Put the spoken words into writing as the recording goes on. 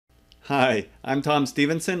Hi, I'm Tom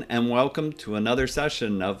Stevenson, and welcome to another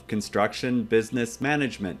session of Construction Business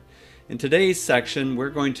Management. In today's section, we're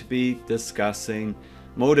going to be discussing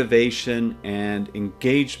motivation and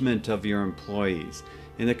engagement of your employees.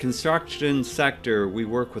 In the construction sector, we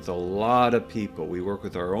work with a lot of people. We work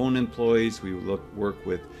with our own employees, we work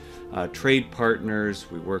with trade partners,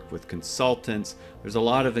 we work with consultants. There's a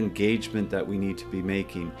lot of engagement that we need to be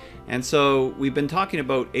making. And so we've been talking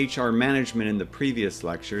about HR management in the previous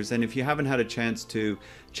lectures, and if you haven't had a chance to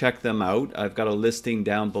check them out, I've got a listing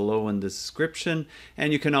down below in the description,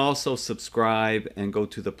 and you can also subscribe and go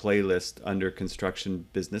to the playlist under Construction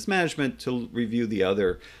Business Management to review the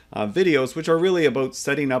other videos, which are really about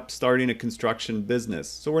starting a construction business.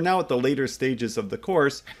 So we're now at the later stages of the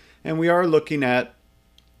course, and we are looking at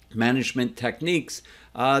management techniques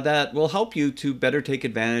that will help you to better take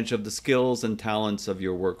advantage of the skills and talents of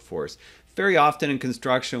your workforce. Very often in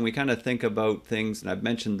construction, we kind of think about things, and I've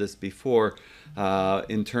mentioned this before,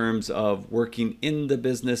 in terms of working in the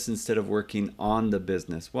business instead of working on the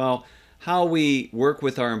business. Well, how we work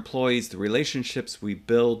with our employees, the relationships we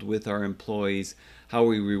build with our employees, how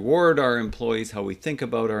we reward our employees, how we think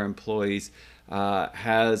about our employees,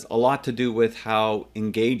 has a lot to do with how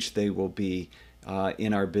engaged they will be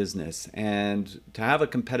in our business. And to have a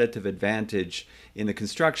competitive advantage in the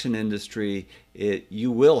construction industry,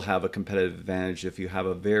 you will have a competitive advantage if you have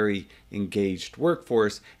a very engaged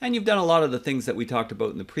workforce, and you've done a lot of the things that we talked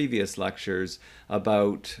about in the previous lectures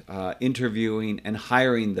about interviewing and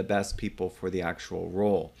hiring the best people for the actual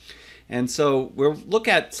role. And so we'll look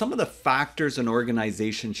at some of the factors an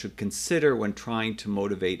organization should consider when trying to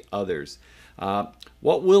motivate others.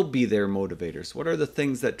 What will be their motivators? What are the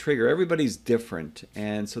things that trigger? Everybody's different,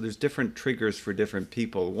 and so there's different triggers for different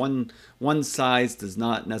people. One size does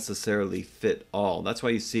not necessarily fit all. That's why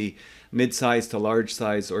you see mid-size to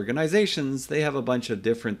large-size organizations. They have a bunch of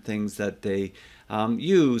different things that they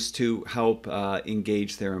use to help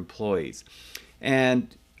engage their employees.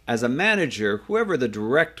 And as a manager, whoever the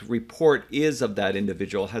direct report is of that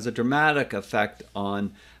individual has a dramatic effect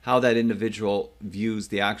on how that individual views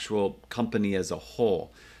the actual company as a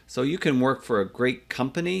whole. So you can work for a great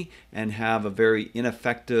company and have a very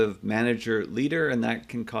ineffective manager leader, and that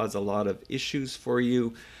can cause a lot of issues for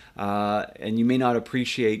you. And you may not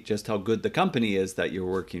appreciate just how good the company is that you're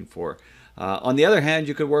working for. On the other hand,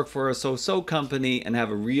 you could work for a so-so company and have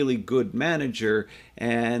a really good manager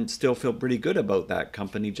and still feel pretty good about that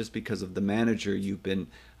company just because of the manager you've been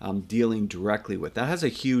dealing directly with. That has a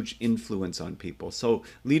huge influence on people. So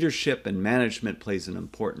leadership and management plays an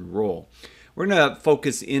important role. We're going to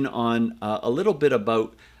focus in on a little bit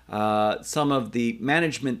about some of the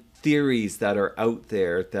management theories that are out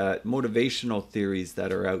there, that motivational theories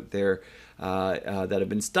that are out there, that have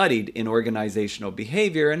been studied in organizational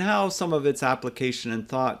behavior, and how some of its application and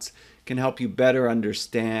thoughts can help you better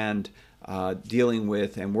understand dealing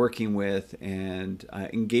with and working with and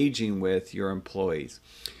engaging with your employees.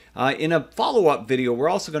 In a follow-up video, we're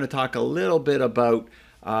also going to talk a little bit about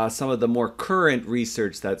some of the more current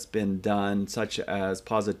research that's been done, such as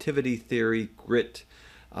positivity theory, grit,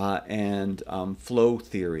 and flow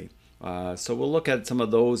theory. So we'll look at some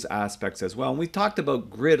of those aspects as well. And we talked about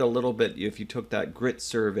grit a little bit if you took that grit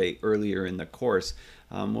survey earlier in the course.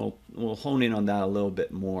 We'll hone in on that a little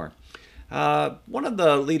bit more. One of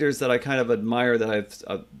the leaders that I kind of admire that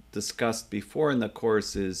I've discussed before in the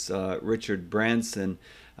course is Richard Branson.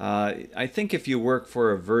 I think if you work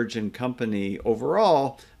for a Virgin company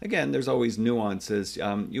overall, again, there's always nuances.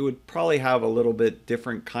 You would probably have a little bit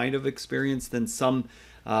different kind of experience than some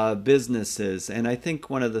businesses. And I think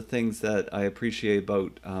one of the things that I appreciate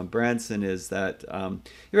about Branson is that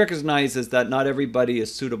he recognizes that not everybody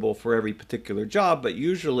is suitable for every particular job, but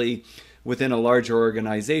usually within a larger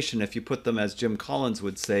organization, if you put them, as Jim Collins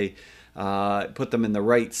would say, put them in the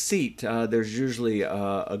right seat, there's usually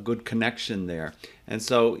a good connection there. And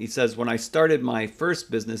so he says, when I started my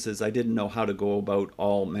first businesses, I didn't know how to go about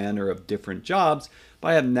all manner of different jobs, but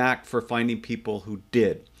I have a knack for finding people who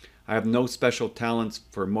did. I have no special talents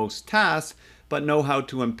for most tasks, but know how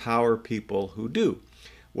to empower people who do.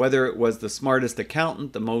 Whether it was the smartest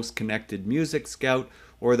accountant, the most connected music scout,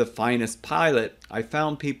 or the finest pilot, I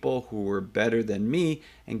found people who were better than me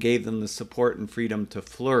and gave them the support and freedom to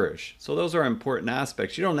flourish. So those are important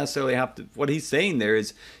aspects. You don't necessarily have to, what he's saying there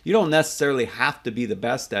is, you don't necessarily have to be the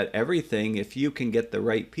best at everything. If you can get the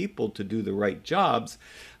right people to do the right jobs,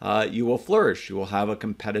 you will flourish. You will have a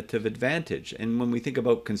competitive advantage. And when we think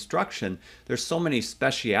about construction, there's so many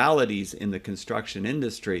specialities in the construction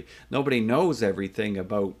industry. Nobody knows everything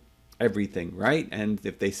about everything, right? And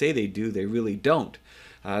if they say they do, they really don't.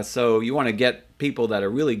 So you want to get people that are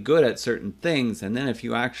really good at certain things, and then if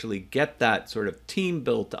you actually get that sort of team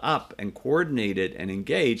built up and coordinated and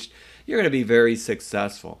engaged, you're going to be very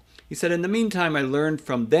successful. He said, in the meantime, I learned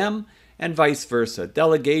from them and vice versa.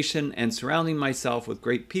 Delegation and surrounding myself with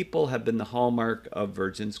great people have been the hallmark of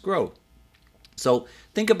Virgin's growth. So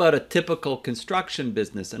think about a typical construction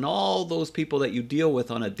business and all those people that you deal with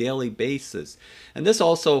on a daily basis. And this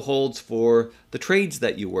also holds for the trades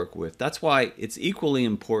that you work with. That's why it's equally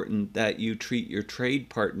important that you treat your trade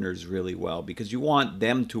partners really well, because you want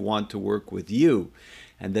them to want to work with you.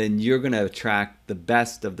 And then you're going to attract the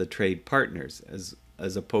best of the trade partners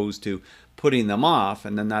as opposed to putting them off,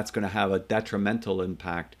 and then that's going to have a detrimental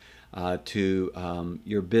impact to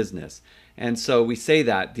your business. And so we say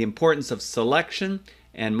that the importance of selection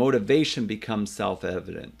and motivation becomes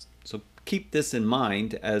self-evident. So keep this in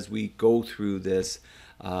mind as we go through this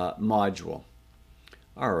module.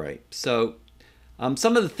 All right, so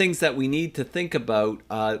some of the things that we need to think about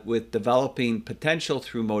with developing potential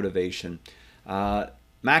through motivation.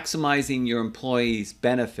 Maximizing your employees'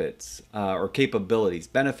 benefits or capabilities.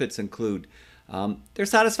 Benefits include their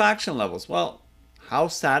satisfaction levels. Well, how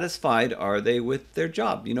satisfied are they with their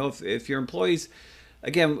job? You know, if your employees,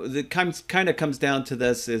 again, it kind of comes down to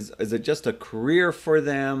this: is it just a career for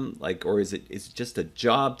them, like, or is it just a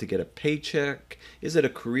job to get a paycheck? Is it a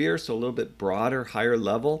career, so a little bit broader, higher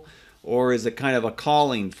level, or is it kind of a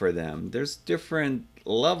calling for them? There's different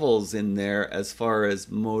levels in there as far as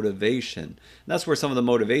motivation. And that's where some of the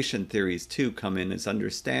motivation theories too come in, is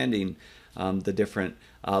understanding the different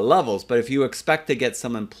levels. But if you expect to get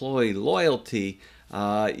some employee loyalty,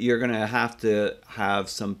 you're going to have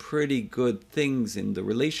some pretty good things in the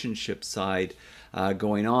relationship side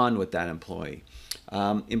going on with that employee.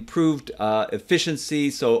 Improved efficiency.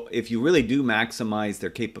 So if you really do maximize their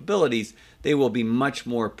capabilities, they will be much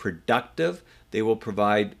more productive. They will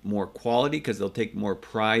provide more quality because they'll take more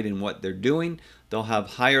pride in what they're doing. They'll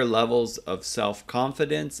have higher levels of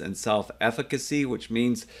self-confidence and self-efficacy, which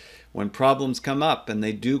means when problems come up, and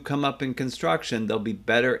they do come up in construction, they'll be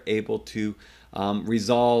better able to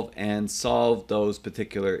resolve and solve those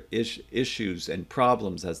particular issues and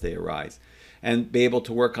problems as they arise, and be able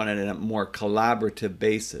to work on it in a more collaborative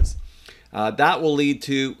basis. That will lead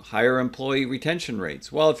to higher employee retention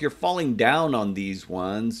rates. Well, if you're falling down on these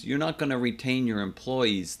ones, you're not going to retain your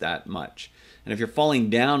employees that much. And if you're falling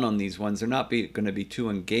down on these ones, they're not going to be too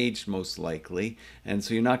engaged most likely, and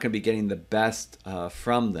so you're not going to be getting the best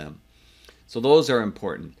from them. So those are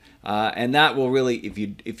important, and that will really,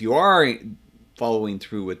 if you are following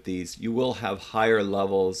through with these, you will have higher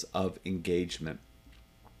levels of engagement.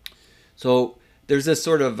 So there's this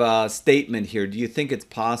sort of statement here. Do you think it's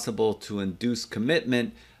possible to induce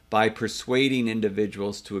commitment by persuading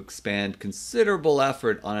individuals to expand considerable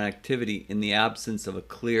effort on an activity in the absence of a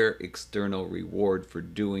clear external reward for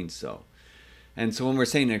doing so? And so when we're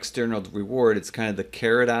saying an external reward, it's kind of the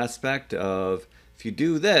carrot aspect of, if you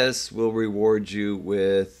do this, we'll reward you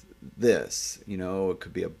with this. You know, it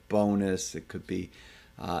could be a bonus, it could be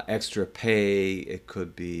extra pay, it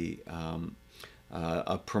could be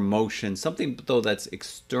a promotion, something though that's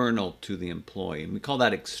external to the employee, and we call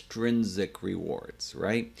that extrinsic rewards,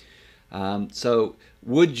 right? So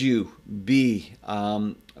would you be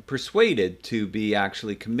persuaded to be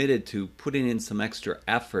actually committed to putting in some extra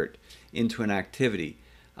effort into an activity?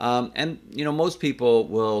 And you know, most people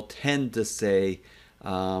will tend to say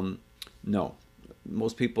no.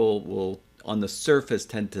 Most people will on the surface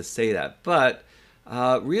tend to say that, but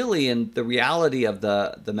really, and the reality of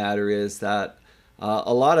the matter is that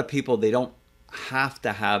a lot of people, they don't have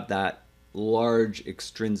to have that large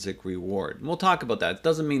extrinsic reward. And we'll talk about that. It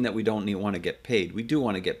doesn't mean that we don't want to get paid. We do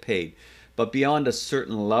want to get paid. But beyond a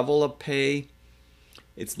certain level of pay,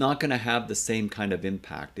 it's not going to have the same kind of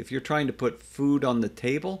impact. If you're trying to put food on the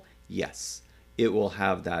table, yes, it will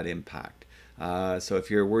have that impact. So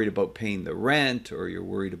if you're worried about paying the rent, or you're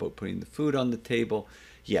worried about putting the food on the table,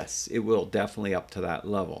 yes, it will definitely up to that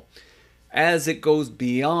level. As it goes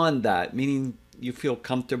beyond that, meaning you feel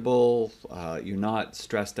comfortable, you're not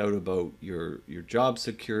stressed out about your job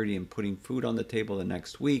security and putting food on the table the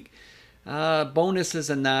next week, bonuses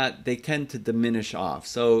and that, they tend to diminish off.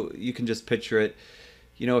 So you can just picture it,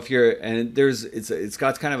 you know, if you're, and it's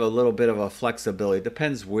got kind of a little bit of a flexibility. It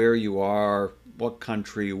depends where you are, what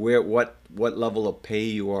country, what level of pay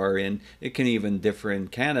you are in. It can even differ in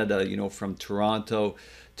Canada, you know, from Toronto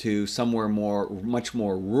to somewhere much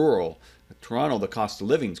more rural. Toronto, the cost of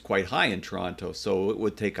living is quite high in Toronto, so it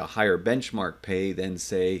would take a higher benchmark pay than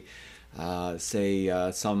say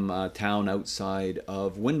some town outside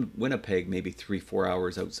of Winnipeg, maybe 3-4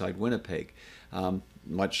 hours outside Winnipeg.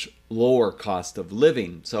 much lower cost of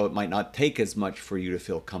living, so it might not take as much for you to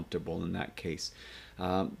feel comfortable in that case.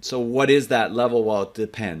 So what is that level? Well, it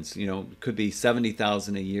depends. It could be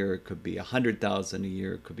 70,000 a year, it could be 100,000 a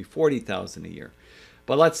year, it could be 40,000 a year.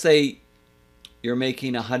 But let's say you're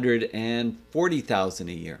making 140,000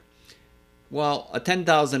 a year. Well, a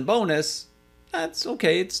 10,000 bonus, that's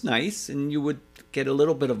okay, it's nice, and you would get a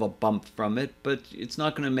little bit of a bump from it, but it's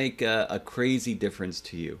not going to make a crazy difference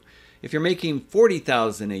to you. If you're making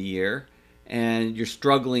 40,000 a year and you're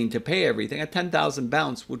struggling to pay everything, a 10,000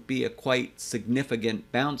 bounce would be a quite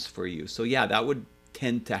significant bounce for you. So yeah, that would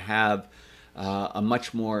tend to have a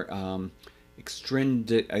much more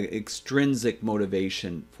extrinsic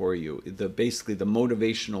motivation for you. Basically the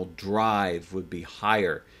motivational drive would be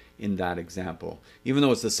higher in that example. Even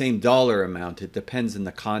though it's the same dollar amount, it depends in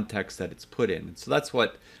the context that it's put in. So that's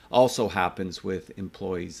what also happens with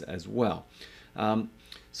employees as well.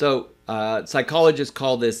 Psychologists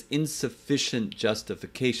call this insufficient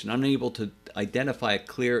justification, unable to identify a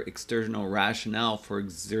clear external rationale for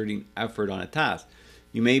exerting effort on a task.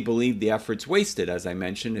 You may believe the effort's wasted, as I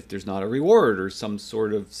mentioned, if there's not a reward or some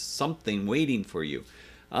sort of something waiting for you.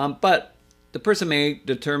 But the person may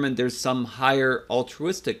determine there's some higher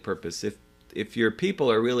altruistic purpose. If your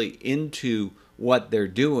people are really into what they're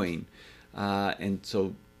doing, and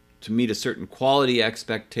so to meet a certain quality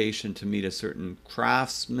expectation, to meet a certain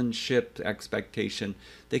craftsmanship expectation,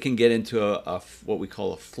 they can get into what we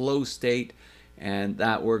call a flow state, and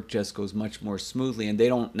that work just goes much more smoothly, and they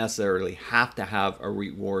don't necessarily have to have a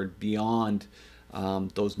reward beyond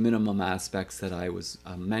those minimum aspects that I was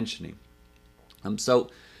mentioning.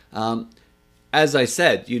 As I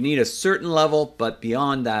said, you need a certain level, but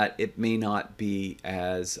beyond that, it may not be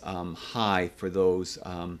as high for those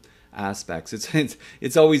aspects.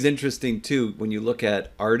 It's always interesting too when you look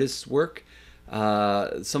at artists' work.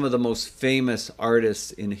 Some of the most famous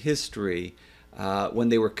artists in history, when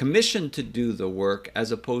they were commissioned to do the work, as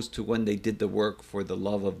opposed to when they did the work for the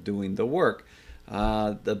love of doing the work,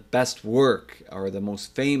 the best work or the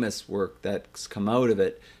most famous work that's come out of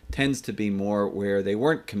it tends to be more where they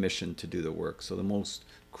weren't commissioned to do the work. So the most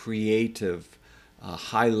creative,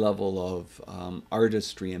 high level of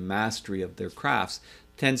artistry and mastery of their crafts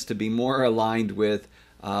tends to be more aligned with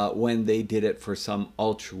when they did it for some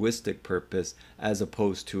altruistic purpose as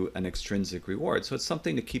opposed to an extrinsic reward. So it's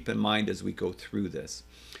something to keep in mind as we go through this.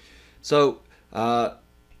 So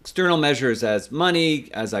external measures as money,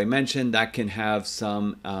 as I mentioned, that can have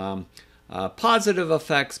some positive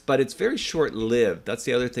effects, but it's very short-lived. That's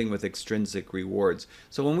the other thing with extrinsic rewards.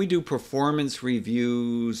 So when we do performance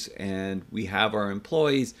reviews and we have our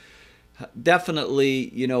employees,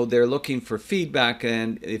 definitely, they're looking for feedback,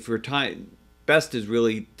 and if we're best is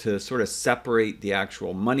really to sort of separate the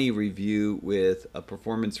actual money review with a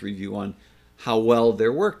performance review on how well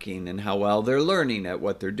they're working and how well they're learning at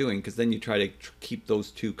what they're doing, because then you try to keep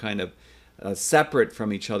those two kind of separate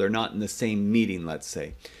from each other, not in the same meeting, let's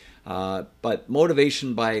say. But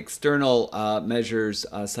motivation by external measures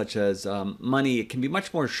such as money, it can be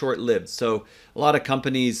much more short-lived. So a lot of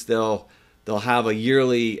companies, they'll have a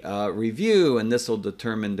yearly review, and this will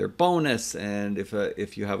determine their bonus. And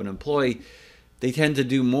if you have an employee, they tend to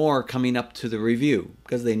do more coming up to the review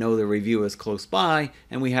because they know the review is close by,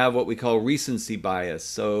 and we have what we call recency bias.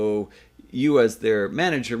 So you as their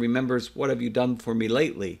manager remembers, what have you done for me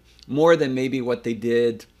lately? More than maybe what they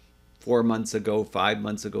did 4 months ago, 5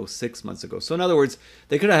 months ago, 6 months ago. So in other words,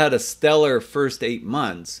 they could have had a stellar first 8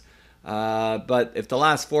 months, but if the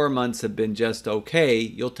last 4 months have been just okay,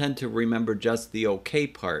 you'll tend to remember just the okay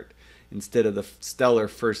part instead of the stellar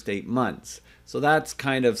first 8 months. So that's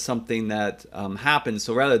kind of something that happens.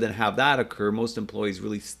 So rather than have that occur, most employees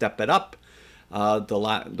really step it up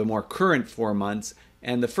the more current 4 months.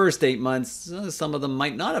 And the first 8 months, some of them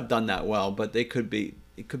might not have done that well, but it could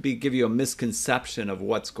give you a misconception of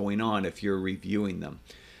what's going on if you're reviewing them.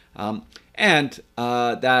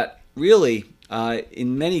 That really,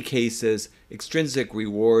 in many cases, extrinsic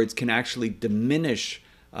rewards can actually diminish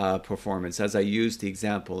performance, as I used the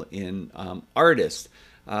example in artists.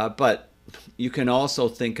 But you can also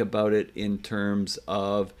think about it in terms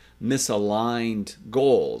of misaligned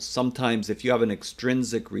goals. Sometimes if you have an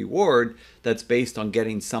extrinsic reward that's based on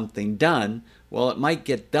getting something done, well, it might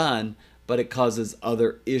get done, but it causes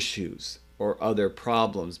other issues or other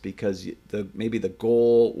problems because maybe the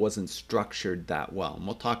goal wasn't structured that well. And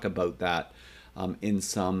we'll talk about that in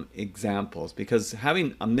some examples, because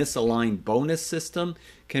having a misaligned bonus system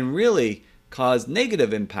can really cause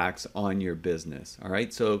negative impacts on your business. All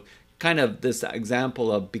right, so kind of this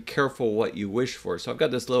example of be careful what you wish for. So I've got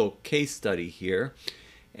this little case study here,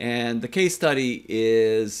 And the case study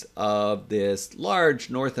is of this large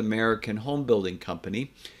North American home building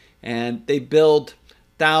company, and they build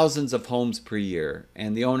thousands of homes per year.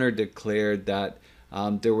 And the owner declared that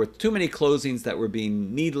there were too many closings that were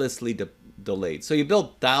being needlessly delayed. So you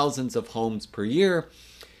build thousands of homes per year,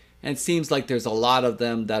 and it seems like there's a lot of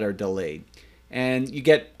them that are delayed. And you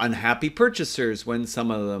get unhappy purchasers when some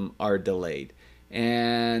of them are delayed.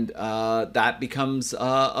 And that becomes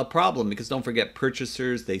a problem, because don't forget,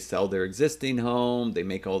 purchasers, they sell their existing home, they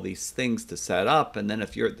make all these things to set up, and then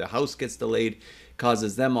if the house gets delayed, it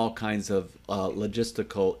causes them all kinds of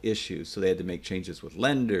logistical issues. So they had to make changes with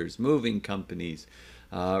lenders, moving companies,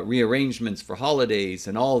 rearrangements for holidays,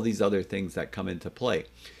 and all these other things that come into play.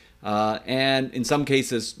 And in some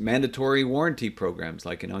cases, mandatory warranty programs,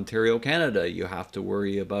 like in Ontario, Canada, you have to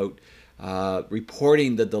worry about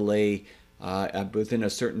reporting the delay within a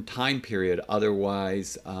certain time period.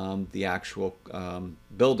 Otherwise, the actual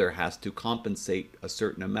builder has to compensate a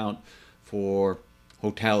certain amount for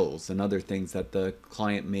hotels and other things that the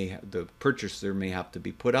the purchaser may have to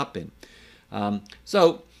be put up in.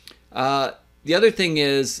 The other thing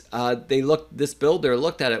is, this builder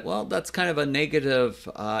looked at it, well, that's kind of a negative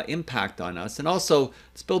impact on us. And also,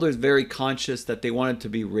 this builder is very conscious that they wanted to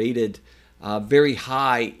be rated very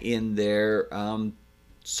high in their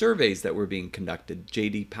surveys that were being conducted.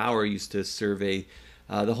 J.D. Power used to survey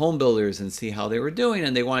the home builders and see how they were doing,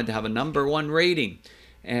 and they wanted to have a #1 rating.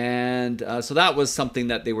 And so that was something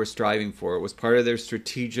that they were striving for. It was part of their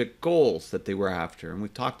strategic goals that they were after. And we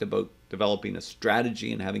talked about developing a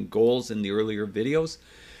strategy and having goals in the earlier videos.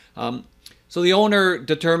 So the owner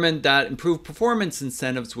determined that improved performance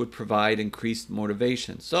incentives would provide increased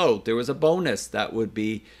motivation. So there was a bonus that would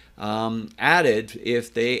be added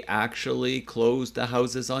if they actually closed the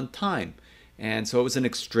houses on time. And so it was an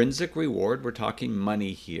extrinsic reward. We're talking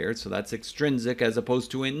money here. So that's extrinsic as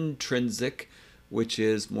opposed to intrinsic, which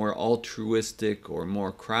is more altruistic or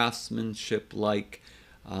more craftsmanship-like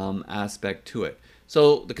aspect to it.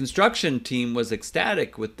 So the construction team was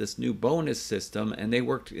ecstatic with this new bonus system, and they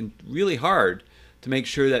worked really hard to make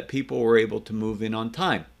sure that people were able to move in on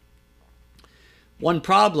time. One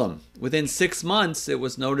problem: within 6 months, it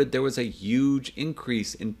was noted there was a huge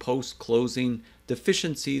increase in post-closing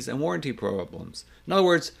deficiencies and warranty problems. In other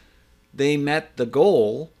words, they met the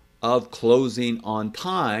goal of closing on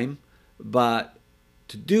time, but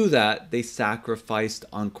to do that, they sacrificed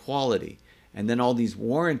on quality. And then all these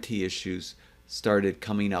warranty issues started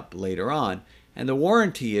coming up later on. And the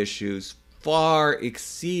warranty issues far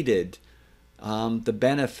exceeded the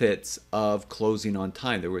benefits of closing on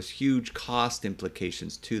time. There was huge cost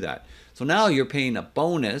implications to that. So now you're paying a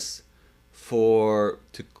bonus to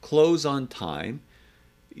close on time.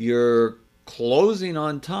 You're closing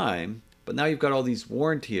on time, but now you've got all these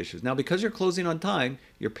warranty issues. Now, because you're closing on time,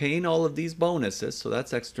 you're paying all of these bonuses, so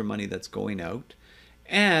that's extra money that's going out.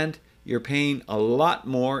 And you're paying a lot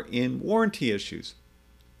more in warranty issues.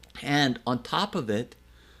 And on top of it,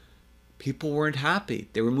 people weren't happy.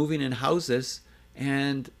 They were moving in houses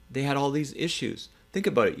and they had all these issues. Think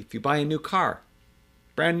about it. If you buy a new car,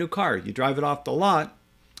 brand new car, you drive it off the lot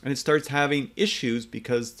and it starts having issues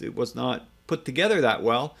because it was not put together that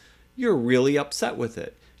well, you're really upset with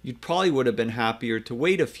it. You probably would have been happier to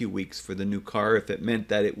wait a few weeks for the new car if it meant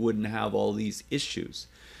that it wouldn't have all these issues.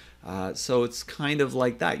 So it's kind of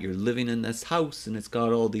like that. You're living in this house and it's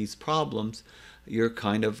got all these problems. You're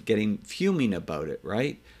kind of getting fuming about it,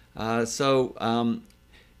 right? It's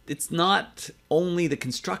not only the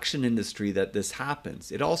construction industry that this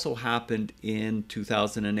happens. It also happened in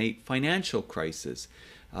 2008 financial crisis,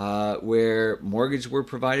 where mortgages were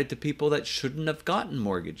provided to people that shouldn't have gotten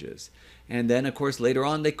mortgages. And then, of course, later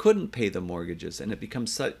on, they couldn't pay the mortgages. And it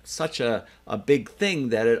becomes such a big thing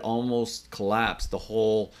that it almost collapsed the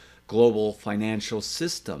whole global financial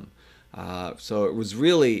system. So it was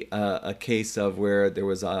really a case of where there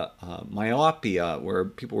was a myopia, where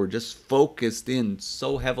people were just focused in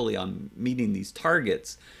so heavily on meeting these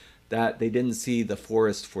targets that they didn't see the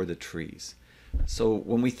forest for the trees. So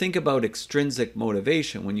when we think about extrinsic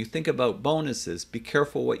motivation, when you think about bonuses, be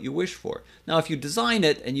careful what you wish for. Now, if you design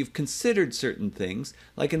it and you've considered certain things,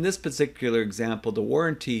 like in this particular example, the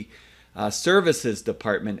warranty services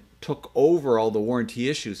department took over all the warranty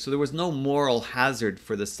issues. So there was no moral hazard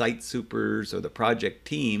for the site supers or the project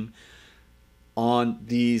team on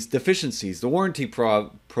these deficiencies. The warranty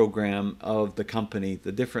program of the company,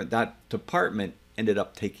 that department ended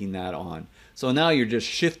up taking that on. So now you're just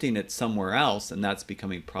shifting it somewhere else, and that's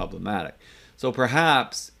becoming problematic. So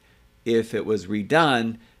perhaps if it was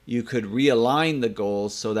redone, you could realign the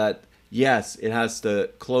goals so that, yes, it has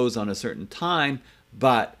to close on a certain time,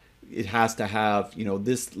 but it has to have,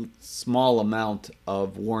 this small amount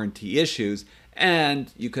of warranty issues.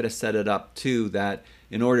 And you could have set it up too that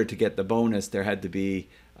in order to get the bonus, there had to be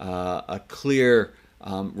a clear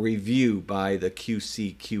review by the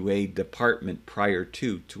QC QA department prior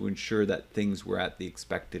to ensure that things were at the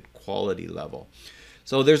expected quality level.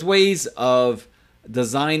 So there's ways of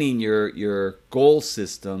designing your goal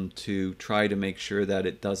system to try to make sure that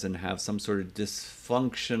it doesn't have some sort of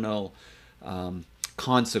dysfunctional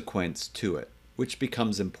consequence to it, which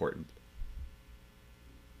becomes important.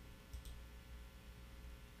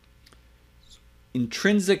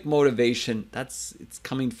 Intrinsic motivation, it's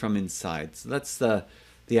coming from inside. So that's the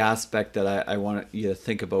aspect that I want you to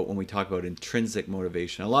think about when we talk about intrinsic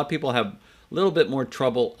motivation. A lot of people have a little bit more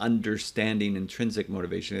trouble understanding intrinsic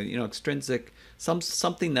motivation. Extrinsic,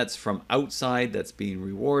 something that's from outside that's being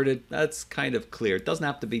rewarded, that's kind of clear. It doesn't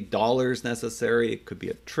have to be dollars necessary. It could be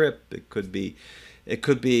a trip. It could be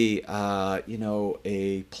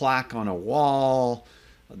a plaque on a wall.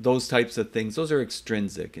 Those types of things, those are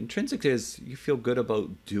extrinsic. Intrinsic is you feel good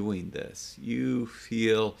about doing this. You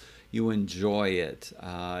feel you enjoy it.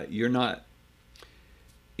 You're not,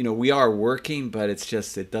 we are working, but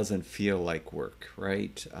it doesn't feel like work,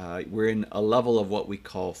 right? We're in a level of what we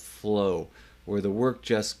call flow, where the work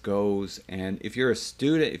just goes. And if you're a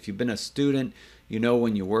student, if you've been a student,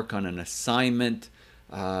 when you work on an assignment,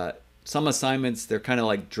 some assignments, they're kind of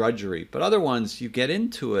like drudgery, but other ones, you get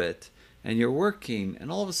into it and you're working,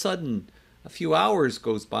 and all of a sudden a few hours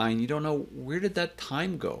goes by and you don't know where did that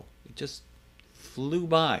time go. It just flew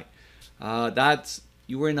by.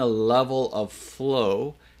 You were in a level of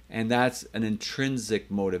flow, and that's an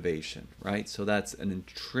intrinsic motivation, right? So that's an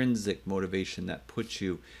intrinsic motivation that puts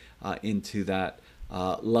you into that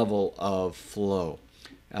level of flow,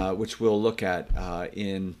 which we'll look at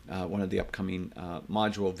in one of the upcoming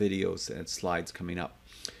module videos and slides coming up.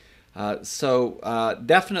 So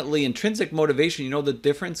definitely intrinsic motivation, the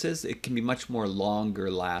difference is it can be much more longer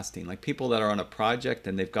lasting. Like people that are on a project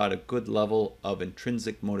and they've got a good level of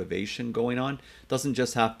intrinsic motivation going on, it doesn't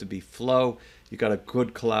just have to be flow. You got a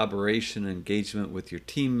good collaboration and engagement with your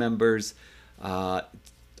team members.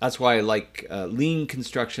 That's why I like lean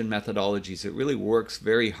construction methodologies. It really works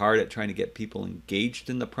very hard at trying to get people engaged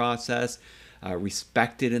in the process,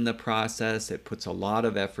 respected in the process. It puts a lot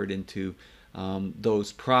of effort into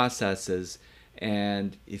those processes,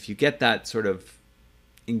 and if you get that sort of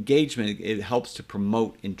engagement, it helps to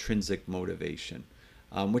promote intrinsic motivation,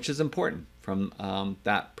 which is important from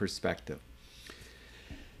that perspective.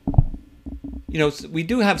 We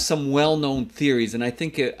do have some well-known theories, and I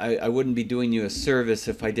think I wouldn't be doing you a service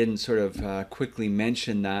if I didn't sort of quickly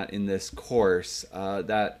mention that in this course,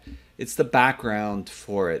 that it's the background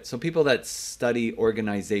for it. So people that study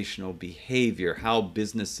organizational behavior, how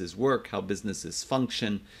businesses work, how businesses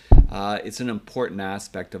function, it's an important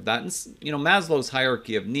aspect of that. And Maslow's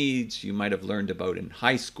hierarchy of needs, you might have learned about in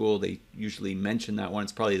high school. They usually mention that one.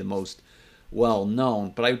 It's probably the most well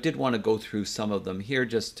known, but I did want to go through some of them here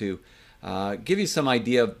just to give you some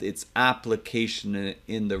idea of its application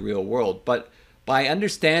in the real world. But by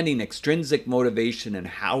understanding extrinsic motivation and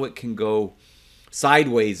how it can go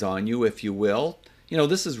sideways on you, if you will,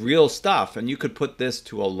 this is real stuff, and you could put this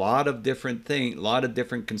to a lot of different things, a lot of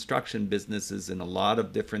different construction businesses in a lot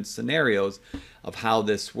of different scenarios of how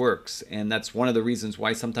this works. And that's one of the reasons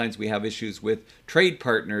why sometimes we have issues with trade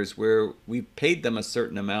partners where we paid them a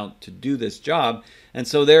certain amount to do this job, and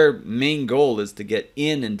so their main goal is to get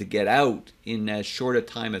in and to get out in as short a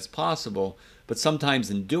time as possible. But sometimes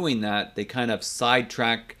in doing that, they kind of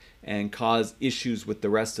sidetrack and cause issues with the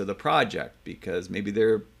rest of the project, because maybe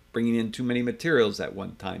they're bringing in too many materials at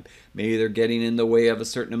one time. Maybe they're getting in the way of a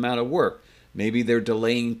certain amount of work. Maybe they're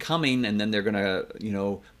delaying coming, and then they're going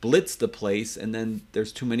to, blitz the place, and then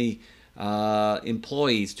there's too many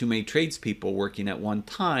employees, too many tradespeople working at one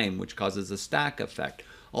time, which causes a stack effect.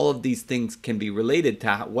 All of these things can be related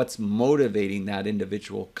to what's motivating that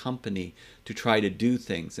individual company to try to do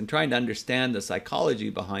things. And trying to understand the psychology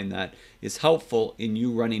behind that is helpful in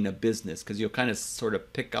you running a business, because you'll kind of sort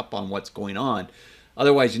of pick up on what's going on.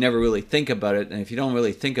 Otherwise, you never really think about it. And if you don't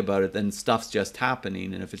really think about it, then stuff's just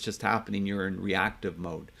happening. And if it's just happening, you're in reactive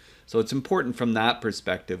mode. So it's important from that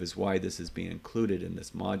perspective is why this is being included in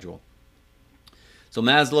this module. So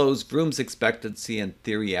Maslow's, Vroom's expectancy, and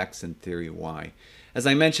theory X and theory Y. As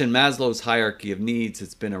I mentioned, Maslow's hierarchy of needs,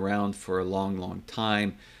 it's been around for a long, long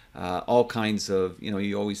time. All kinds of,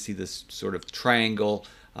 you always see this sort of triangle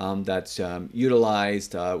that's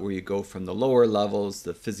utilized where you go from the lower levels,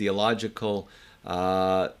 the physiological,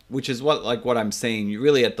 which is what I'm saying. You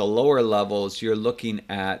really at the lower levels, you're looking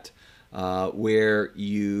at where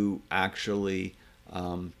you actually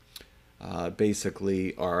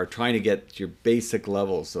basically are trying to get your basic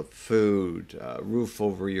levels of food, roof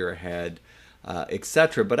over your head,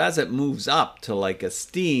 etc. But as it moves up to like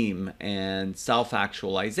esteem and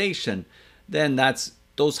self-actualization, then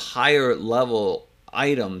those higher level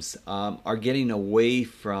items are getting away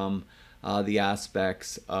from the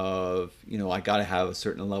aspects of, I got to have a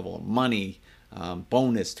certain level of money,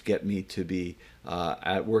 bonus to get me to be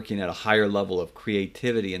at working at a higher level of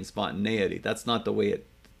creativity and spontaneity. That's not the way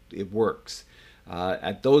it works.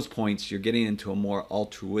 At those points, you're getting into a more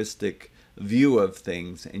altruistic view of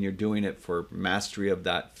things, and you're doing it for mastery of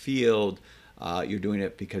that field. You're doing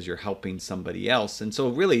it because you're helping somebody else. And so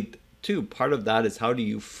really, too, part of that is how do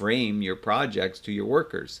you frame your projects to your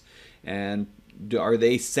workers? And are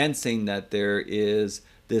they sensing that there is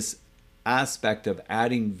this aspect of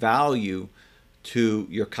adding value to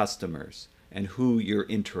your customers and who you're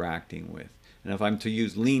interacting with? And if I'm to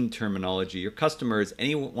use lean terminology, your customer is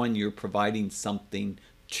anyone you're providing something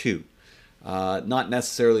to, not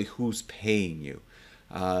necessarily who's paying you.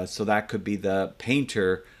 So that could be the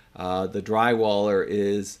painter. The drywaller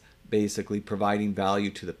is basically providing value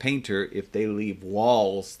to the painter if they leave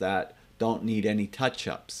walls that don't need any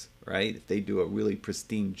touch-ups, right? If they do a really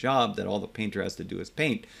pristine job that all the painter has to do is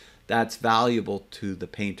paint, that's valuable to the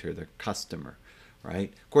painter, the customer,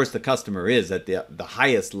 right? Of course, the customer is at the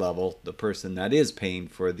highest level, the person that is paying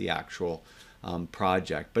for the actual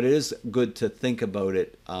project. But it is good to think about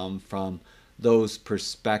it from those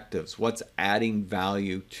perspectives. What's adding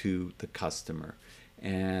value to the customer?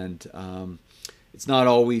 And it's not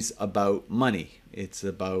always about money. It's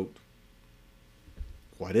about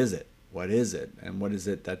what is it? What is it? And what is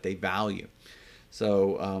it that they value?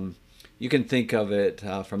 So you can think of it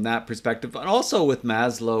from that perspective. And also with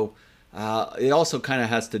Maslow, it also kind of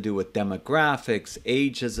has to do with demographics,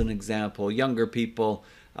 age as an example. Younger people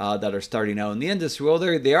that are starting out in the industry, well,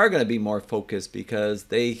 they are going to be more focused because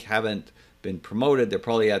they haven't been promoted. They're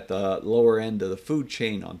probably at the lower end of the food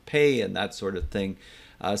chain on pay and that sort of thing.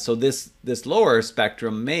 So this lower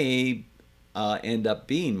spectrum may end up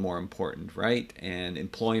being more important, right? And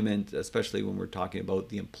employment, especially when we're talking about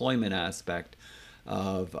the employment aspect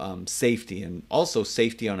of safety, and also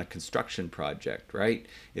safety on a construction project, right?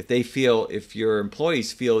 If your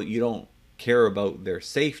employees feel you don't care about their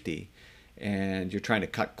safety and you're trying to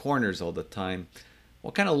cut corners all the time,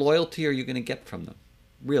 what kind of loyalty are you going to get from them?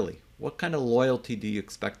 Really, what kind of loyalty do you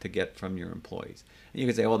expect to get from your employees? And you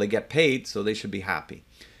can say, well, they get paid, so they should be happy.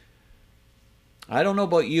 I don't know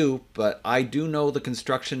about you, but I do know the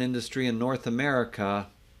construction industry in North America.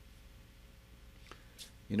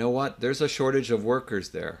 You know what? There's a shortage of workers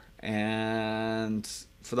there. And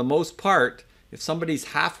for the most part, if somebody's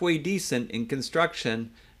halfway decent in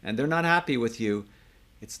construction and they're not happy with you,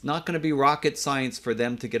 it's not going to be rocket science for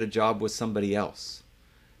them to get a job with somebody else.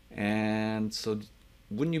 And so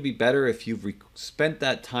wouldn't you be better if you've spent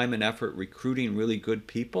that time and effort recruiting really good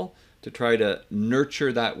people to try to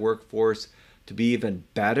nurture that workforce to be even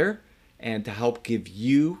better and to help give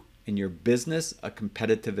you and your business a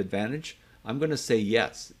competitive advantage? I'm going to say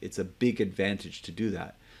yes, it's a big advantage to do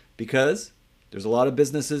that, because there's a lot of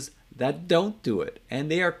businesses that don't do it, and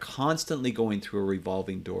they are constantly going through a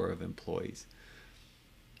revolving door of employees.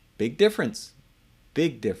 Big difference,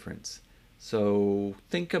 big difference. So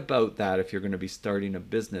think about that if you're going to be starting a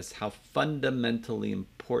business, how fundamentally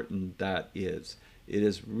important that is. It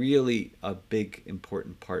is really a big,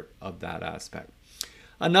 important part of that aspect.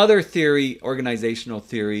 Another theory, organizational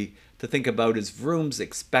theory, to think about is Vroom's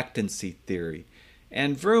expectancy theory.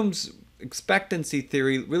 And Vroom's expectancy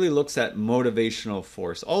theory really looks at motivational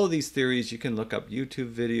force. All of these theories, you can look up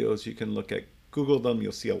YouTube videos, you can look at Google them,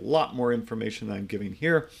 you'll see a lot more information than I'm giving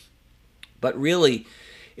here. But really,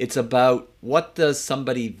 it's about what does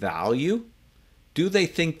somebody value? Do they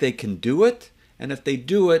think they can do it? And if they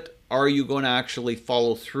do it, are you going to actually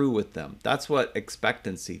follow through with them? That's what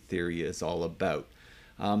expectancy theory is all about.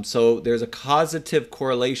 So there's a causative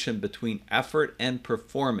correlation between effort and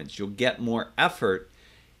performance. You'll get more effort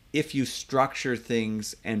if you structure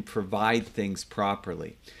things and provide things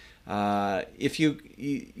properly. If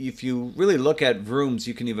you really look at Vroom's,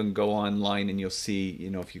 you can even go online and you'll see,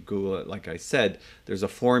 if you Google it, like I said, there's a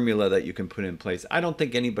formula that you can put in place. I don't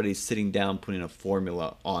think anybody's sitting down putting a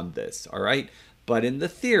formula on this, all right? But in the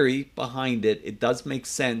theory behind it, it does make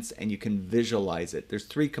sense and you can visualize it. There's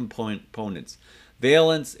three components: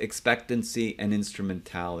 valence, expectancy, and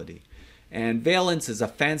instrumentality. And valence is a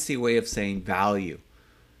fancy way of saying value.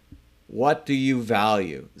 What do you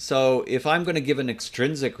value? So if I'm going to give an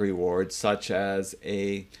extrinsic reward, such as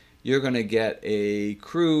you're going to get a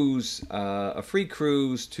cruise, a free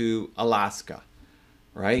cruise to Alaska,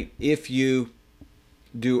 right? If you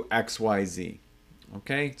do XYZ.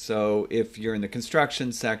 Okay, so if you're in the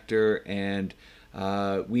construction sector and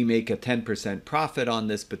we make a 10% profit on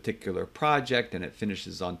this particular project and it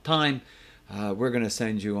finishes on time, we're going to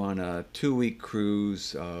send you on a 2-week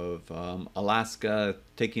cruise of Alaska,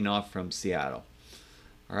 taking off from Seattle.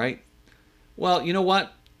 All right. Well, you know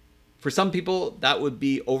what? For some people, that would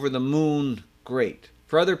be over the moon great.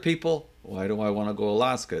 For other people, why do I want to go to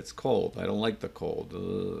Alaska? It's cold. I don't like the cold.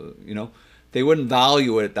 They wouldn't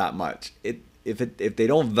value it that much. If they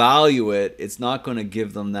don't value it, it's not going to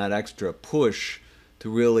give them that extra push to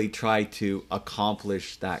really try to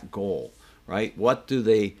accomplish that goal, right? What do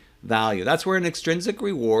they value? That's where an extrinsic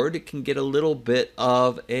reward, it can get a little bit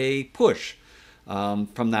of a push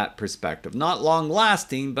from that perspective. Not long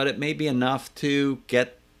lasting, but it may be enough to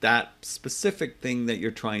get that specific thing that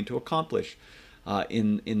you're trying to accomplish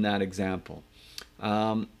in that example.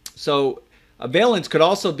 So a valence could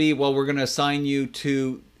also be, well, we're going to assign you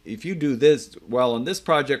to, if you do this well on this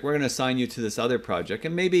project, we're going to assign you to this other project.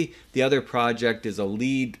 And maybe the other project is a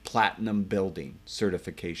LEED Platinum building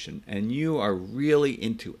certification. And you are really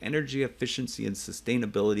into energy efficiency and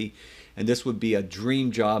sustainability. And this would be a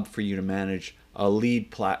dream job for you to manage a LEED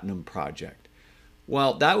Platinum project.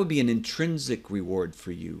 Well, that would be an intrinsic reward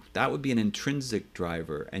for you. That would be an intrinsic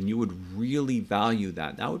driver, and you would really value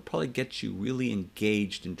that. That would probably get you really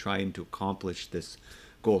engaged in trying to accomplish this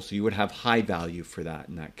goal. So you would have high value for that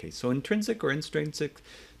in that case. So intrinsic or extrinsic,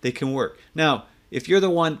 they can work. Now, if you're the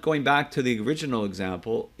one, going back to the original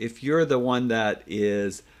example, if you're the one that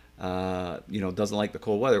is, doesn't like the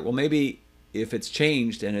cold weather, well, maybe if it's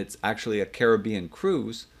changed and it's actually a Caribbean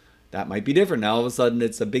cruise, that might be different. Now all of a sudden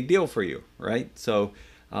it's a big deal for you, right? So,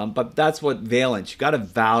 but that's what valence, you got to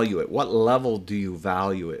value it. What level do you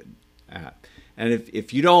value it at? And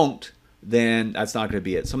if you don't, then that's not going to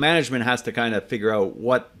be it. So management has to kind of figure out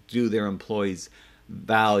what do their employees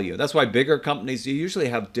value. That's why bigger companies, you usually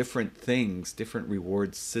have different things, different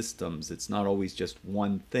reward systems. It's not always just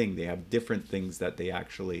one thing. They have different things that they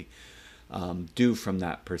actually do from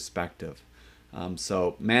that perspective.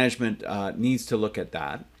 So management needs to look at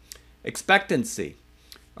that. Expectancy.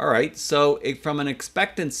 All right, so from an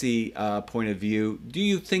expectancy point of view, do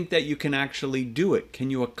you think that you can actually do it? Can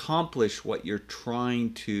you accomplish what you're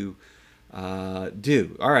trying to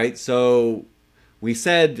do? All right, so we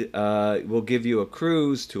said we'll give you a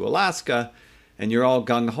cruise to Alaska, and you're all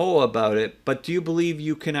gung-ho about it, but do you believe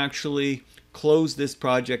you can actually close this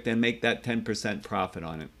project and make that 10% profit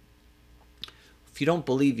on it? If you don't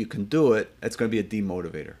believe you can do it, it's going to be a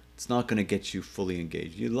demotivator. It's not going to get you fully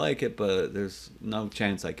engaged. You like it, but there's no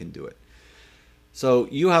chance I can do it. So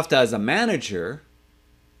you have to, as a manager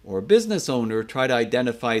or a business owner, try to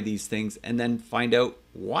identify these things and then find out,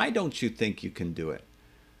 why don't you think you can do it?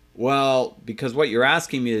 Well, because what you're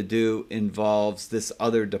asking me to do involves this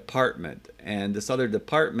other department, and this other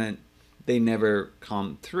department, they never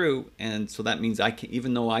come through. And so that means I can,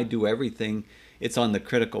 even though I do everything, it's on the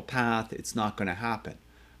critical path, it's not going to happen,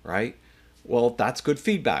 right? Well, that's good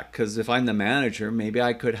feedback, because if I'm the manager, maybe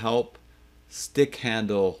I could help stick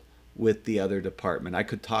handle with the other department. I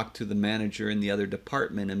could talk to the manager in the other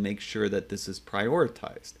department and make sure that this is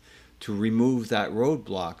prioritized to remove that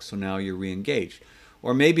roadblock, so now you're re-engaged.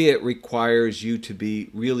 Or maybe it requires you to be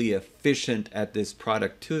really efficient at this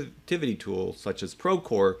productivity tool, such as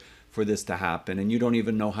Procore, for this to happen, and you don't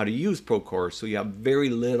even know how to use Procore, so you have very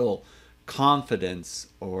little confidence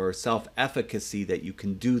or self-efficacy that you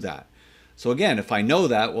can do that. So again, if I know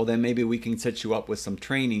that, well, then maybe we can set you up with some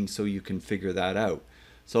training so you can figure that out.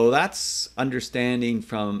 So that's understanding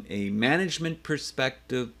from a management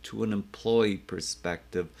perspective to an employee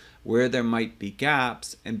perspective where there might be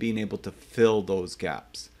gaps and being able to fill those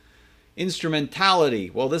gaps. Instrumentality.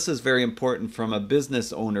 Well, this is very important from a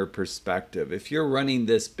business owner perspective. If you're running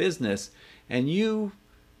this business and you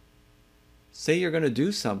say you're going to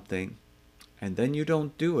do something and then you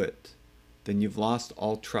don't do it, then you've lost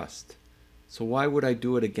all trust. So why would I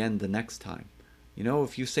do it again the next time? You know,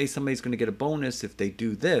 if you say somebody's going to get a bonus if they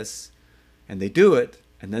do this, and they do it,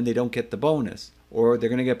 and then they don't get the bonus, or they're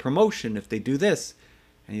going to get promotion if they do this,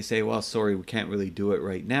 and you say, well, sorry, we can't really do it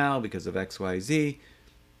right now because of X, Y, Z,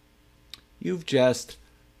 you've just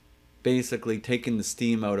basically taken the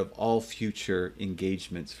steam out of all future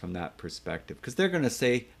engagements from that perspective. Because they're going to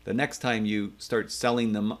say the next time you start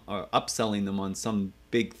selling them or upselling them on some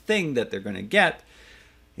big thing that they're going to get,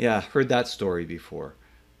 yeah, heard that story before.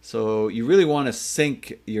 So you really want to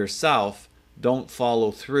sync yourself. Don't follow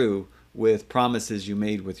through with promises you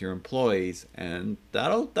made with your employees, and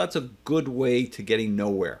that's a good way to getting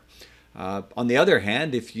nowhere. On the other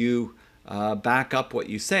hand, if you back up what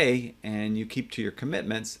you say and you keep to your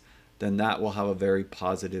commitments, then that will have a very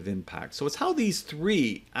positive impact. So it's how these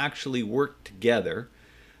three actually work together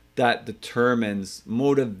that determines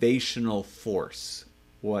motivational force,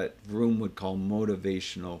 what Vroom would call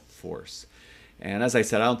motivational force. And as I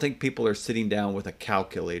said, I don't think people are sitting down with a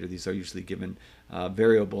calculator. These are usually given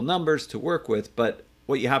variable numbers to work with, but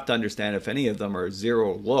what you have to understand, if any of them are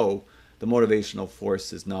zero or low, the motivational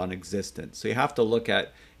force is non-existent. So you have to look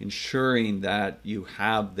at ensuring that you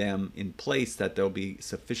have them in place, that there'll be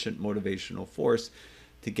sufficient motivational force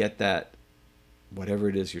to get that, whatever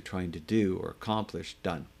it is you're trying to do or accomplish,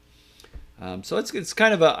 done. So it's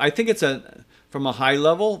kind of I think it's from a high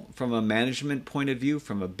level, from a management point of view,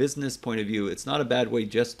 from a business point of view, it's not a bad way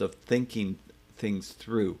just of thinking things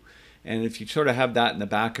through. And if you sort of have that in the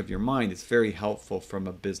back of your mind, it's very helpful from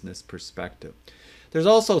a business perspective. There's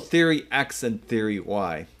also theory X and theory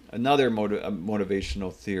Y, another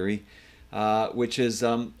motivational theory, which is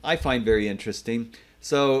I find very interesting.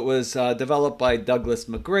 So it was developed by Douglas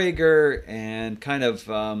McGregor and kind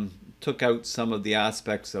of took out some of the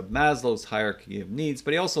aspects of Maslow's hierarchy of needs,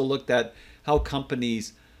 but he also looked at how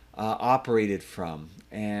companies operated from.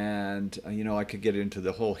 And, you know, I could get into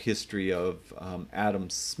the whole history of Adam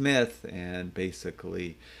Smith and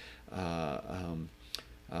basically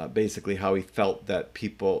how he felt that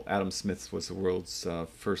people, Adam Smith was the world's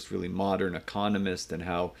first really modern economist, and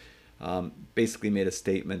how basically made a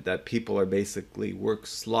statement that people are basically work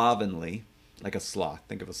slovenly, like a sloth.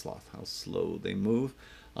 Think of a sloth, how slow they move,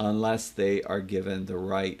 unless they are given the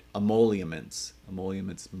right emoluments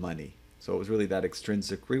money. So it was really that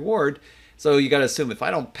extrinsic reward. So you got to assume if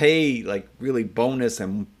I don't pay like really bonus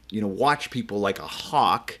and, you know, watch people like a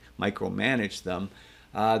hawk, micromanage them,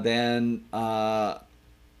 then we're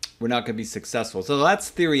not going to be successful. So that's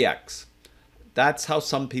theory X. That's how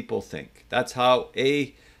some people think. That's how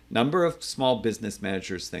a number of small business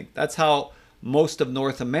managers think. That's how most of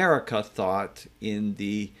North America thought in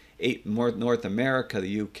the North America,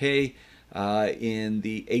 the UK, in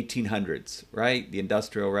the 1800s, right? The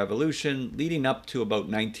Industrial Revolution leading up to about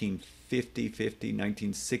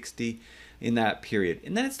 1960, in that period.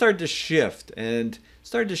 And then it started to shift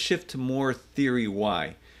to more theory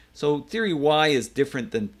Y. So theory Y is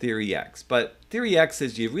different than theory X, but theory X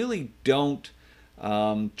is you really don't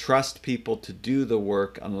trust people to do the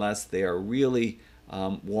work unless they are really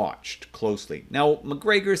watched closely. Now,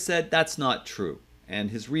 McGregor said that's not true,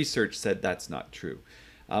 and his research said that's not true.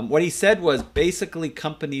 What he said was basically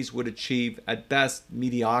companies would achieve at best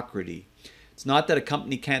mediocrity. It's not that a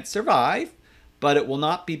company can't survive, but it will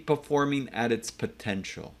not be performing at its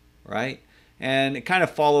potential, right? And it kind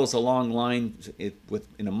of follows along lines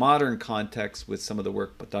in a modern context with some of the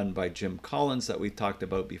work done by Jim Collins that we've talked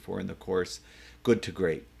about before in the course, Good to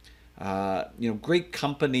Great. Great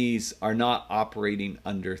companies are not operating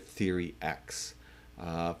under theory X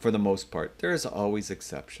for the most part. There's always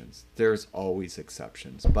exceptions.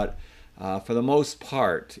 But for the most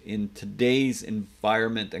part, in today's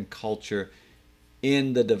environment and culture,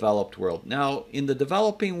 in the developed world. Now, in the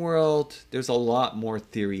developing world, there's a lot more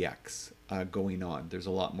theory X going on. There's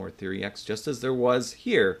a lot more theory X, just as there was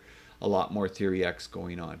here, a lot more theory X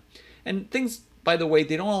going on. And things, by the way,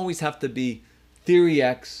 they don't always have to be theory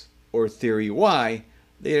X or theory Y.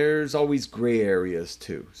 There's always gray areas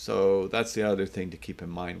too. So that's the other thing to keep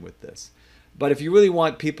in mind with this. But if you really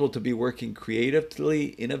want people to be working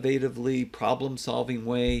creatively, innovatively, problem-solving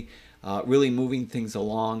way, really moving things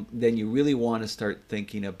along, then you really want to start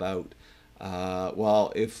thinking about,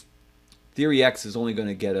 well, if theory X is only going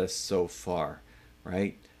to get us so far,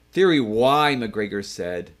 right? Theory Y, McGregor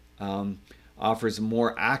said, offers a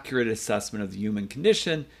more accurate assessment of the human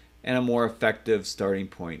condition and a more effective starting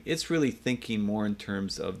point. It's really thinking more in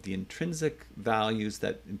terms of the intrinsic values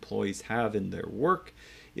that employees have in their work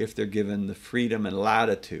if they're given the freedom and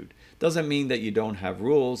latitude. Doesn't mean that you don't have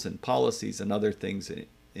rules and policies and other things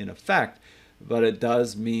in effect, but it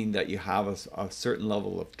does mean that you have a certain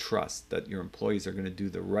level of trust that your employees are going to do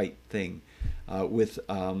the right thing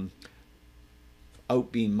without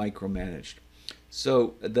being micromanaged.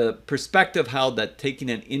 So the perspective how that taking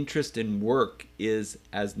an interest in work is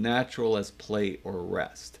as natural as play or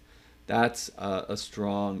rest. That's a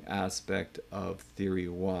strong aspect of theory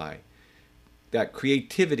Y. That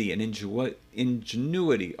creativity and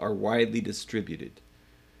ingenuity are widely distributed.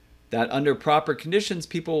 That under proper conditions,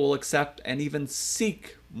 people will accept and even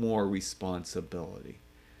seek more responsibility.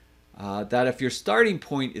 That if your starting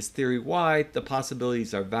point is theory Y, the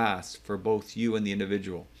possibilities are vast for both you and the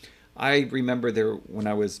individual. I remember there when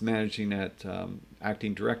I was managing at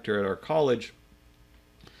acting director at our college,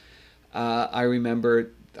 I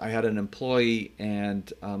remember I had an employee,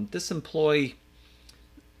 and this employee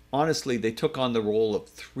honestly, they took on the role of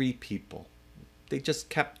three people. They just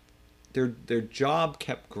kept their job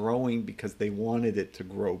kept growing because they wanted it to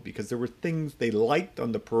grow, because there were things they liked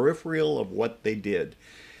on the peripheral of what they did.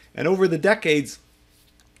 And over the decades,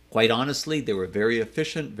 quite honestly, they were very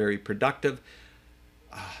efficient, very productive.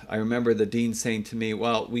 I remember the dean saying to me,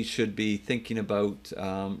 well, we should be thinking about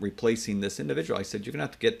replacing this individual. I said, you're going to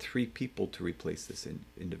have to get three people to replace this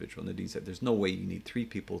individual. And the dean said, there's no way you need three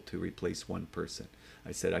people to replace one person.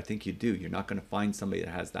 I said, I think you do. You're not going to find somebody that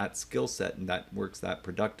has that skill set and that works that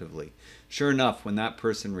productively. Sure enough, when that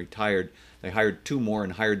person retired, they hired two more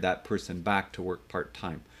and hired that person back to work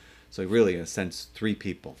part-time. So really, in a sense, three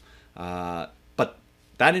people. But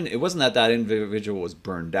it wasn't that individual was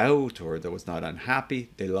burned out or that was not unhappy.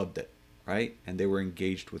 They loved it, right? And they were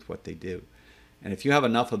engaged with what they do. And if you have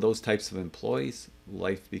enough of those types of employees,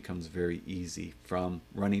 life becomes very easy, from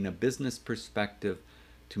running a business perspective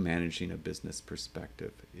to managing a business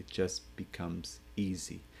perspective. It just becomes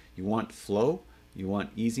easy. You want flow, you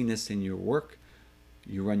want easiness in your work,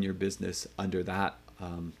 you run your business under that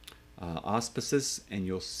auspices, and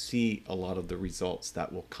you'll see a lot of the results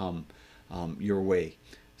that will come your way.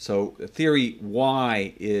 So theory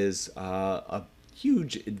Y is a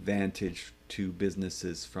huge advantage to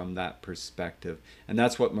businesses from that perspective. And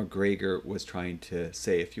that's what McGregor was trying to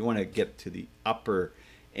say. If you want to get to the upper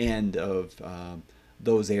end of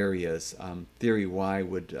those areas, theory Y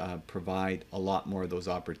would provide a lot more of those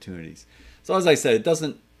opportunities. So as I said, it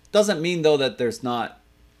doesn't mean though that there's not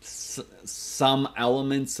some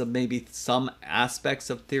elements of maybe some aspects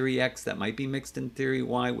of theory X that might be mixed in theory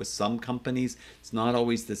Y with some companies. It's not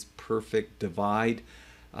always this perfect divide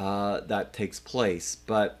that takes place,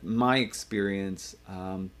 but my experience,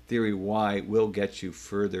 theory Y will get you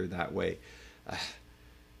further that way.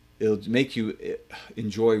 It'll make you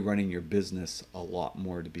enjoy running your business a lot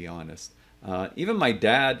more, to be honest. Even my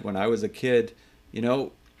dad, when I was a kid,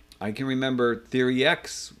 I can remember theory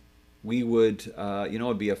X. We would,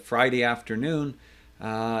 it'd be a Friday afternoon,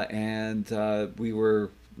 and we were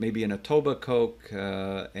maybe in Etobicoke,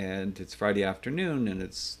 and it's Friday afternoon, and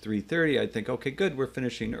it's 3:30. I'd think, okay, good, we're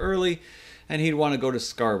finishing early, and he'd want to go to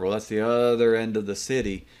Scarborough. That's the other end of the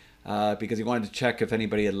city, because he wanted to check if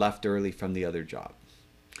anybody had left early from the other job.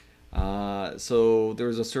 So there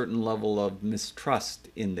was a certain level of mistrust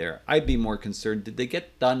in there. I'd be more concerned, did they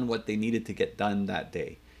get done what they needed to get done that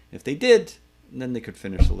day? If they did, then they could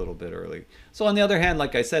finish a little bit early. So on the other hand,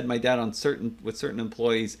 like I said, my dad with certain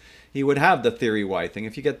employees, he would have the theory Y thing.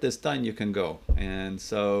 If you get this done, you can go. And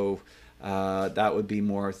so that would be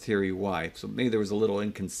more theory Y. So maybe there was a little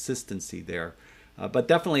inconsistency there. But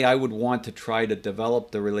definitely I would want to try to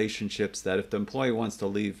develop the relationships that if the employee wants to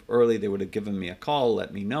leave early, they would have given me a call,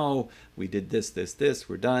 let me know, we did this,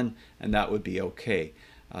 we're done, and that would be okay.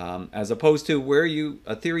 As opposed to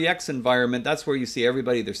a theory X environment, that's where you see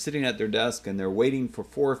everybody, they're sitting at their desk and they're waiting for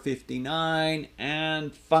 4:59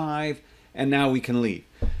 and 5, and now we can leave.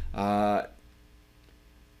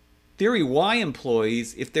 Theory Y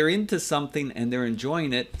employees, if they're into something and they're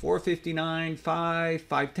enjoying it, 4:59, 5,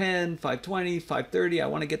 5:10, 5:20, 5:30, I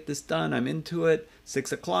want to get this done, I'm into it.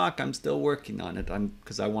 6 o'clock, I'm still working on it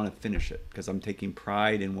because I want to finish it, because I'm taking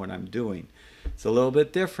pride in what I'm doing. It's a little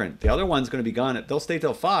bit different. The other one's going to be gone. They'll stay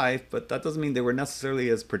till 5, but that doesn't mean they were necessarily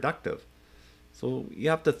as productive. So you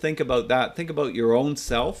have to think about that. Think about your own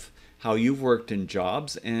self, how you've worked in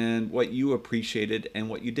jobs, and what you appreciated and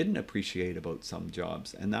what you didn't appreciate about some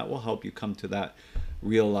jobs. And that will help you come to that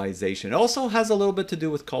realization. It also has a little bit to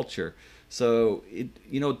do with culture. So it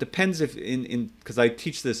depends because I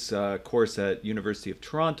teach this course at University of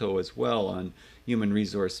Toronto as well on human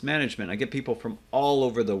resource management. I get people from all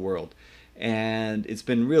over the world. And it's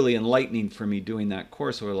been really enlightening for me doing that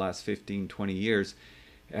course over the last 15, 20 years,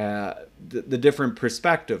 the different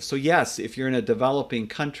perspectives. So yes, if you're in a developing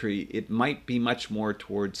country, it might be much more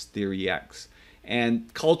towards theory X.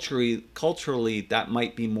 And culturally, that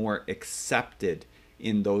might be more accepted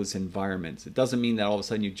in those environments. It doesn't mean that all of a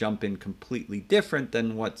sudden you jump in completely different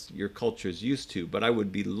than what your culture is used to, but I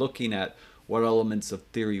would be looking at what elements of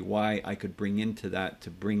theory Y I could bring into that to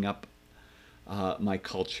bring up my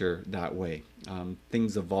culture that way.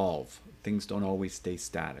 Things evolve. Things don't always stay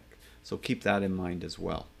static. So keep that in mind as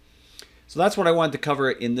well. So that's what I wanted to cover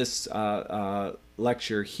in this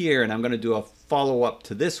lecture here, and I'm going to do a follow-up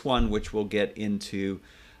to this one, which will get into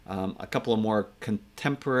a couple of more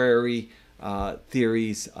contemporary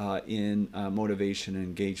theories in motivation and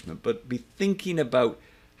engagement. But be thinking about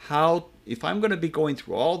how, if I'm going to be going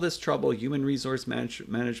through all this trouble, human resource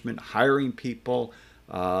management, hiring people,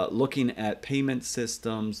 looking at payment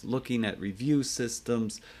systems, looking at review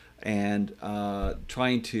systems, and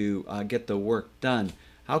trying to get the work done,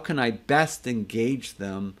 How can I best engage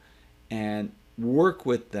them and work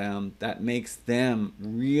with them that makes them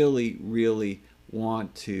really, really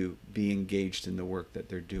want to be engaged in the work that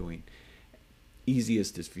they're doing?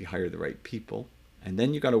 Easiest is if you hire the right people, and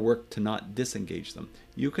then you got to work to not disengage them.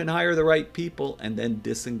 You can hire the right people and then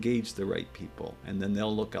disengage the right people, and then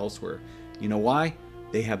they'll look elsewhere. You know why?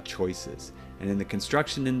 They have choices. And in the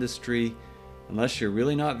construction industry, unless you're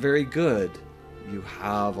really not very good, you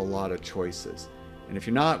have a lot of choices. And if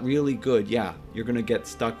you're not really good, yeah, you're going to get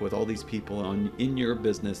stuck with all these people in your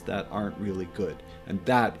business that aren't really good. And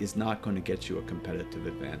that is not going to get you a competitive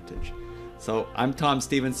advantage. So I'm Tom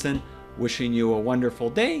Stevenson, wishing you a wonderful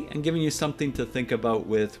day and giving you something to think about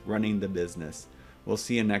with running the business. We'll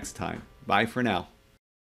see you next time. Bye for now.